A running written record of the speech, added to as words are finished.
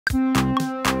Hi,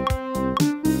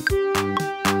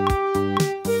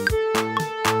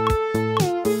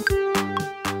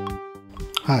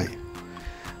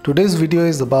 today's video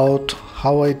is about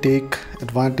how I take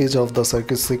advantage of the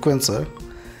circuit sequencer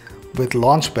with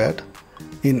Launchpad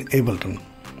in Ableton.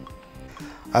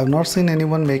 I've not seen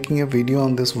anyone making a video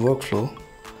on this workflow,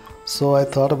 so I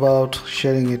thought about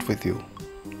sharing it with you.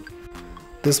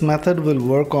 This method will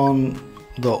work on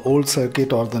the old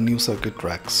circuit or the new circuit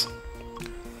tracks.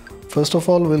 First of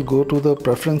all, we'll go to the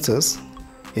preferences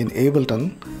in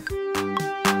Ableton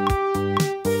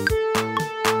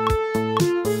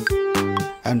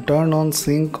and turn on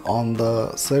sync on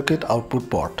the circuit output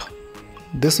port.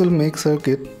 This will make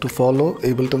circuit to follow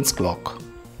Ableton's clock.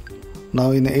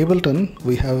 Now in Ableton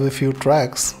we have a few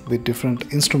tracks with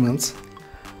different instruments,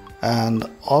 and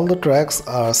all the tracks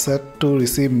are set to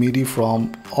receive MIDI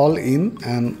from all in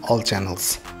and all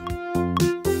channels.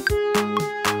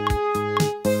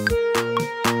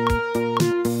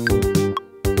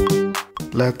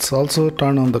 Let's also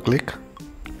turn on the click.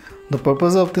 The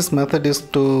purpose of this method is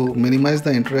to minimize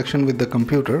the interaction with the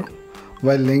computer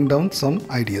while laying down some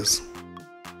ideas.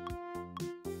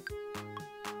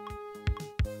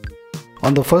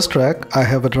 On the first track, I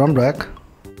have a drum rack.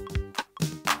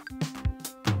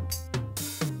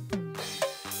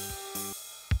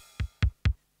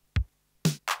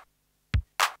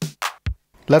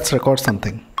 Let's record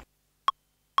something.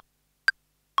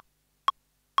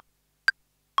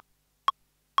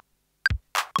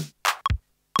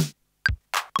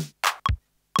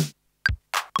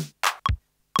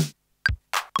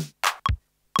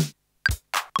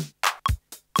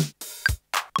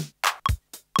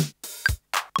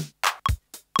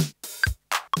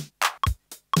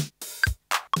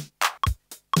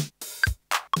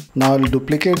 Now I'll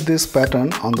duplicate this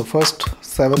pattern on the first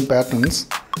 7 patterns,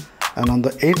 and on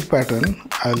the 8th pattern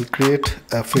I'll create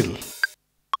a fill.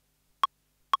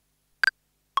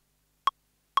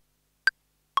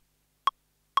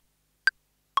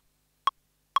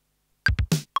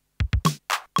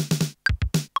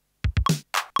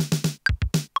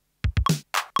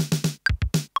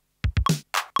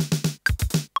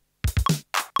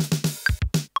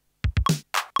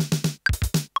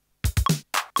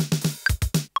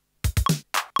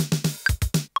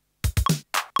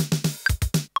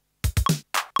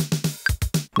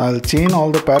 I'll chain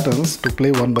all the patterns to play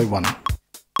one by one.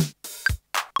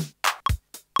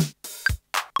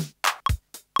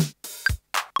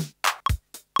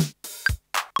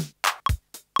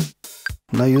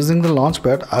 Now using the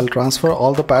Launchpad, I'll transfer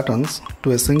all the patterns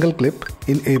to a single clip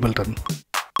in Ableton.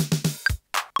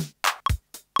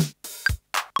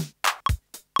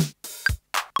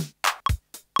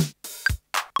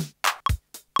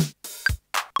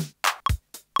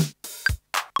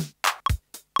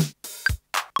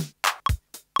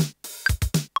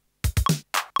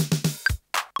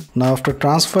 Now after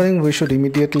transferring, we should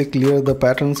immediately clear the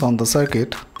patterns on the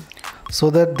circuit so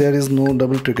that there is no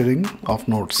double triggering of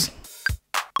nodes.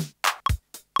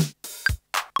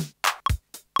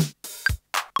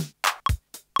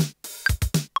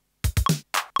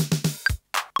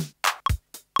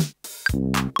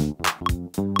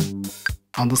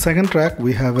 On the second track,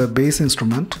 we have a bass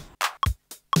instrument.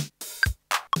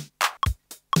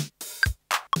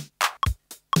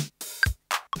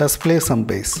 Let's play some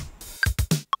bass.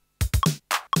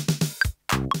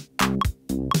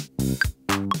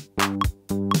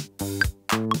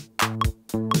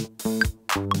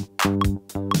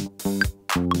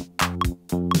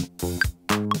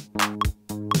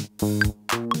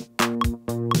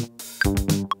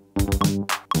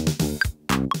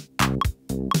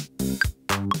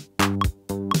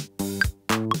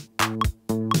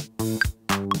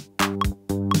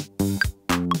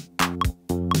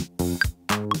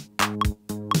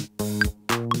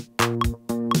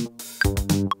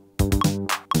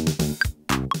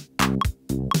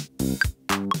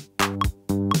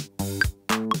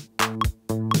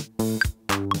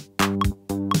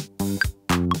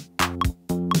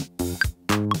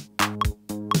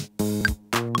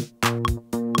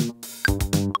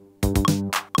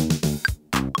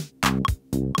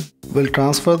 We'll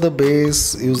transfer the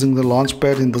bass using the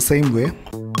Launchpad in the same way.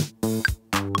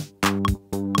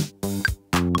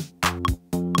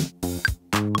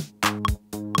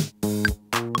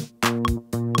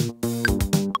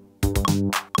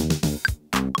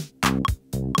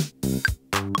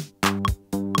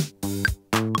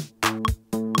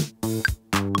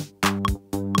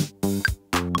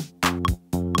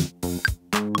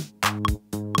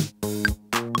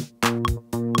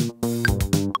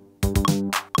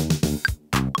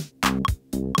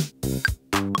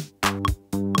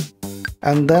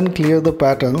 and then clear the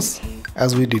patterns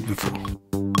as we did before.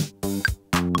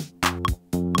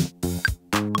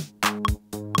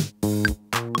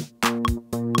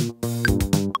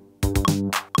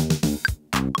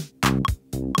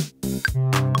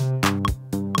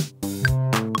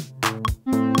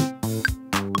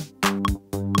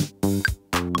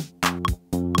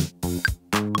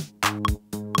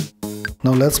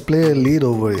 Now let's play a lead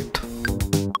over it.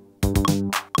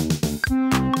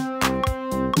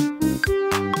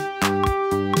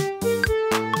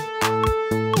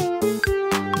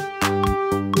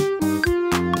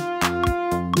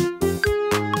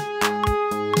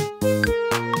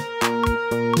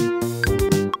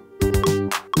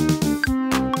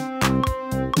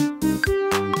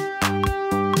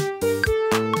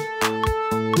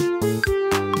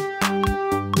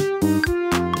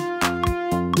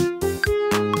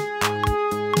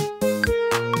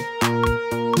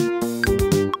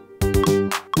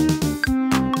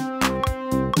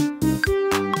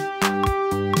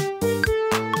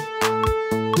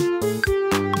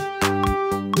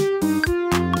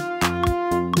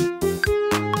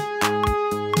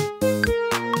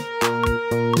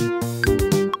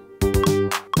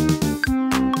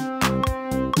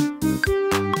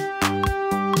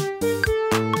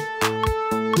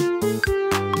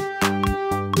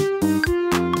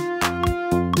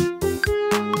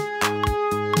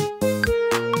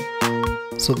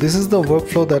 So this is the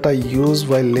workflow that I use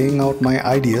while laying out my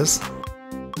ideas.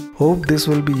 Hope this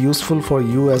will be useful for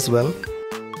you as well.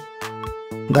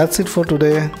 That's it for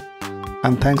today,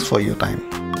 and thanks for your time.